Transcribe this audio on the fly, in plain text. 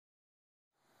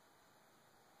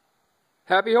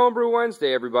Happy Homebrew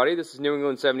Wednesday, everybody. This is New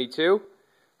England 72.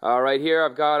 Right here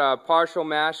I've got a partial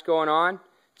mash going on.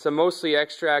 It's a mostly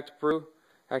extract brew.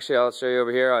 Actually, I'll show you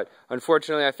over here.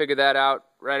 Unfortunately, I figured that out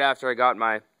right after I got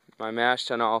my mash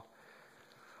tun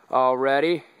all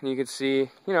ready. And you can see,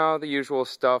 you know, the usual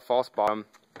stuff, false bottom.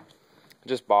 I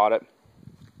just bought it.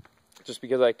 Just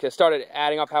because I started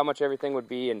adding up how much everything would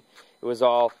be, and it was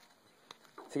all,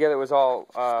 together it was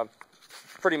all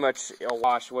pretty much a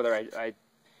wash, whether I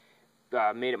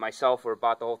made it myself or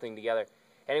bought the whole thing together.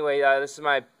 Anyway, this is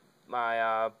my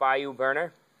Bayou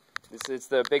burner. It's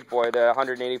the big boy, the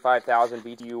 185,000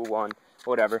 BTU one,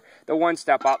 whatever. The one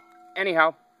step up.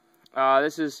 Anyhow,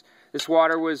 this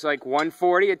water was like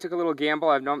 140. It took a little gamble.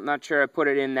 I'm not sure I put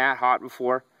it in that hot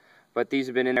before, but these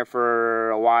have been in there for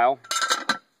a while.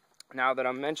 Now that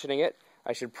I'm mentioning it,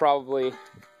 I should probably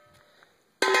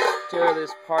do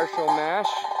this partial mash.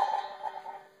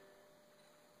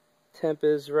 Temp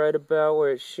is right about where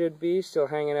it should be, still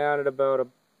hanging out at about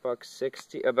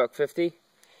 $1.60, $1.50.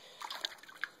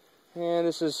 And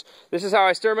this is how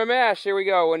I stir my mash. Here we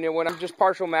go. When I'm just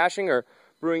partial mashing or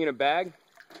brewing in a bag,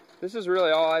 this is really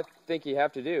all I think you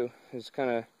have to do, is kind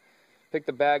of pick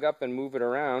the bag up and move it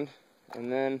around,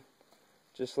 and then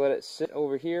just let it sit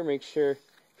over here. Make sure if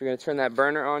you're going to turn that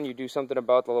burner on, you do something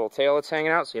about the little tail that's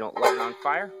hanging out so you don't light it on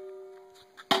fire.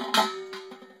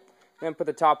 And put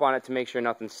the top on it to make sure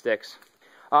nothing sticks.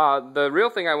 The real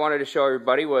thing I wanted to show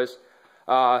everybody was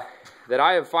that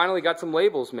I have finally got some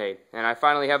labels made, and I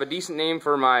finally have a decent name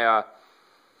for my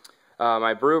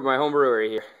my home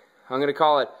brewery here. I'm going to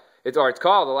call it. It's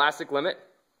called Elastic Limit,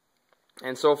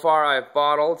 and so far I've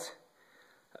bottled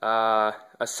a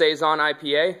Saison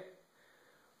IPA,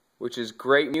 which is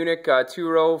Great Munich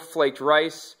 2-row flaked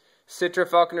rice, Citra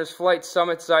Falconer's Flight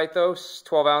Summit Zythos,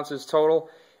 12 ounces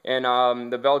total.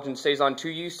 And the Belgian Saison 2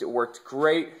 yeast, it worked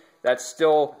great. That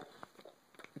still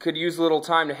could use a little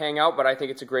time to hang out, but I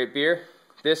think it's a great beer.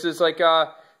 This is like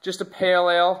just a pale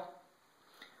ale.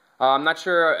 I'm not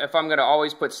sure if I'm going to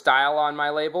always put style on my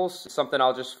labels. It's something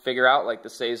I'll just figure out, like the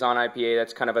Saison IPA.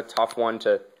 That's kind of a tough one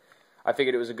to... I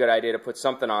figured it was a good idea to put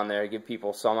something on there to give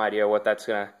people some idea what that's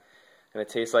going to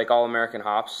taste like. All American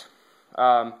hops.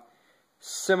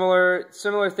 Similar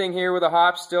thing here with the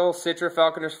hops, still Citra,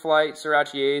 Falconer's Flight,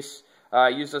 Sriracha Ace,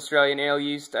 used Australian ale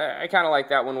yeast. I kind of like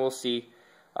that one, we'll see.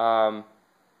 I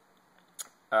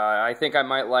think I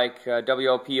might like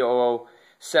WLP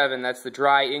 007, that's the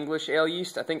dry English ale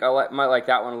yeast. I think I might like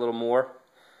that one a little more.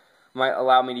 Might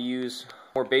allow me to use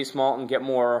more base malt and get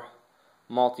more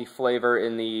malty flavor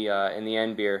in the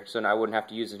end beer, so I wouldn't have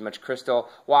to use as much crystal.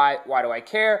 Why do I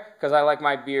care? Because I like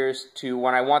my beers to,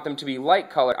 when I want them to be light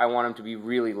colored, I want them to be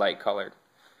really light colored.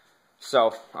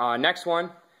 So next one,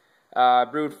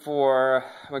 brewed for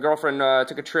my girlfriend.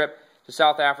 Took a trip to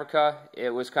South Africa.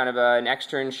 It was kind of an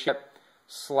externship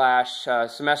slash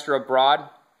semester abroad.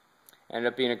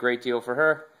 Ended up being a great deal for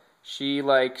her. She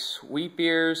likes wheat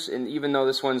beers, and even though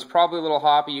this one's probably a little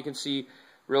hoppy, you can see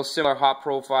real similar hop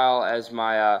profile as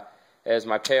my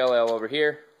pale ale over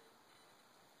here,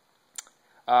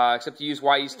 except to use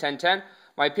Y East 1010.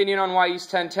 My opinion on Y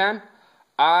East 1010,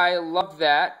 I love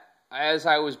that. As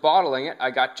I was bottling it,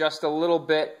 I got just a little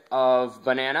bit of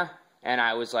banana, and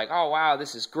I was like, oh wow,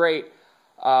 this is great.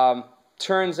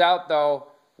 Turns out though,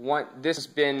 this has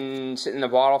been sitting in the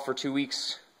bottle for 2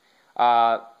 weeks.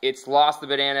 It's lost the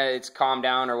banana, it's calmed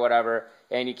down or whatever,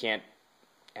 and you can't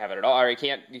have it at all, or you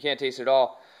can't taste it at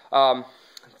all.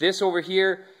 This over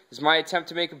here is my attempt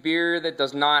to make a beer that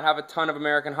does not have a ton of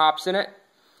American hops in it.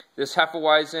 This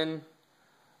Hefeweizen,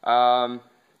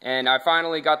 and I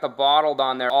finally got the bottled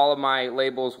on there. All of my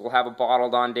labels will have a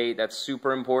bottled on date. That's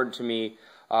super important to me.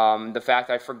 The fact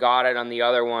I forgot it on the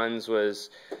other ones was,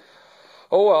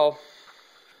 oh well,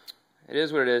 it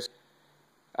is what it is.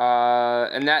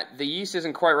 And that the yeast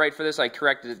isn't quite right for this. I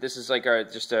corrected it. This is like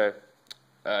just a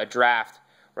draft.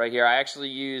 Right here, I actually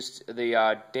used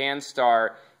the Dan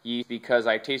Star yeast because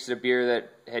I tasted a beer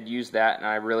that had used that, and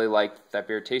I really liked what that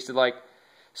beer tasted like.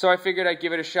 So I figured I'd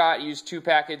give it a shot, used 2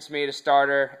 packets, made a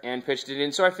starter, and pitched it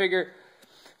in. So I figure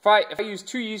if I use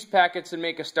 2 yeast packets and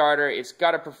make a starter, it's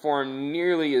got to perform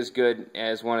nearly as good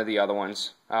as one of the other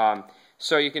ones.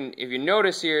 So you can, if you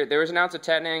notice here, there was an ounce of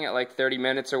tetanying at like 30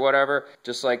 minutes or whatever,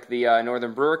 just like the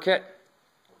Northern Brewer kit.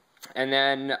 And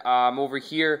then over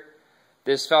here,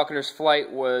 this Falconer's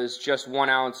Flight was just 1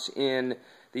 ounce in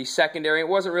the secondary. It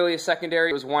wasn't really a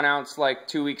secondary. It was 1 ounce like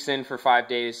 2 weeks in for 5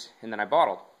 days, and then I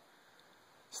bottled.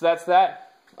 So that's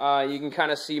that. You can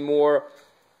kind of see more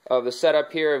of the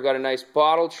setup here. I've got a nice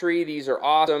bottle tree. These are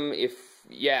awesome. If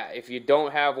you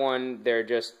don't have one,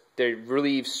 they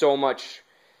relieve so much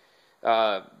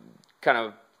kind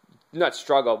of not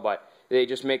struggle, but they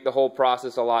just make the whole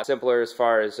process a lot simpler as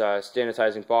far as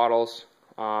sanitizing bottles.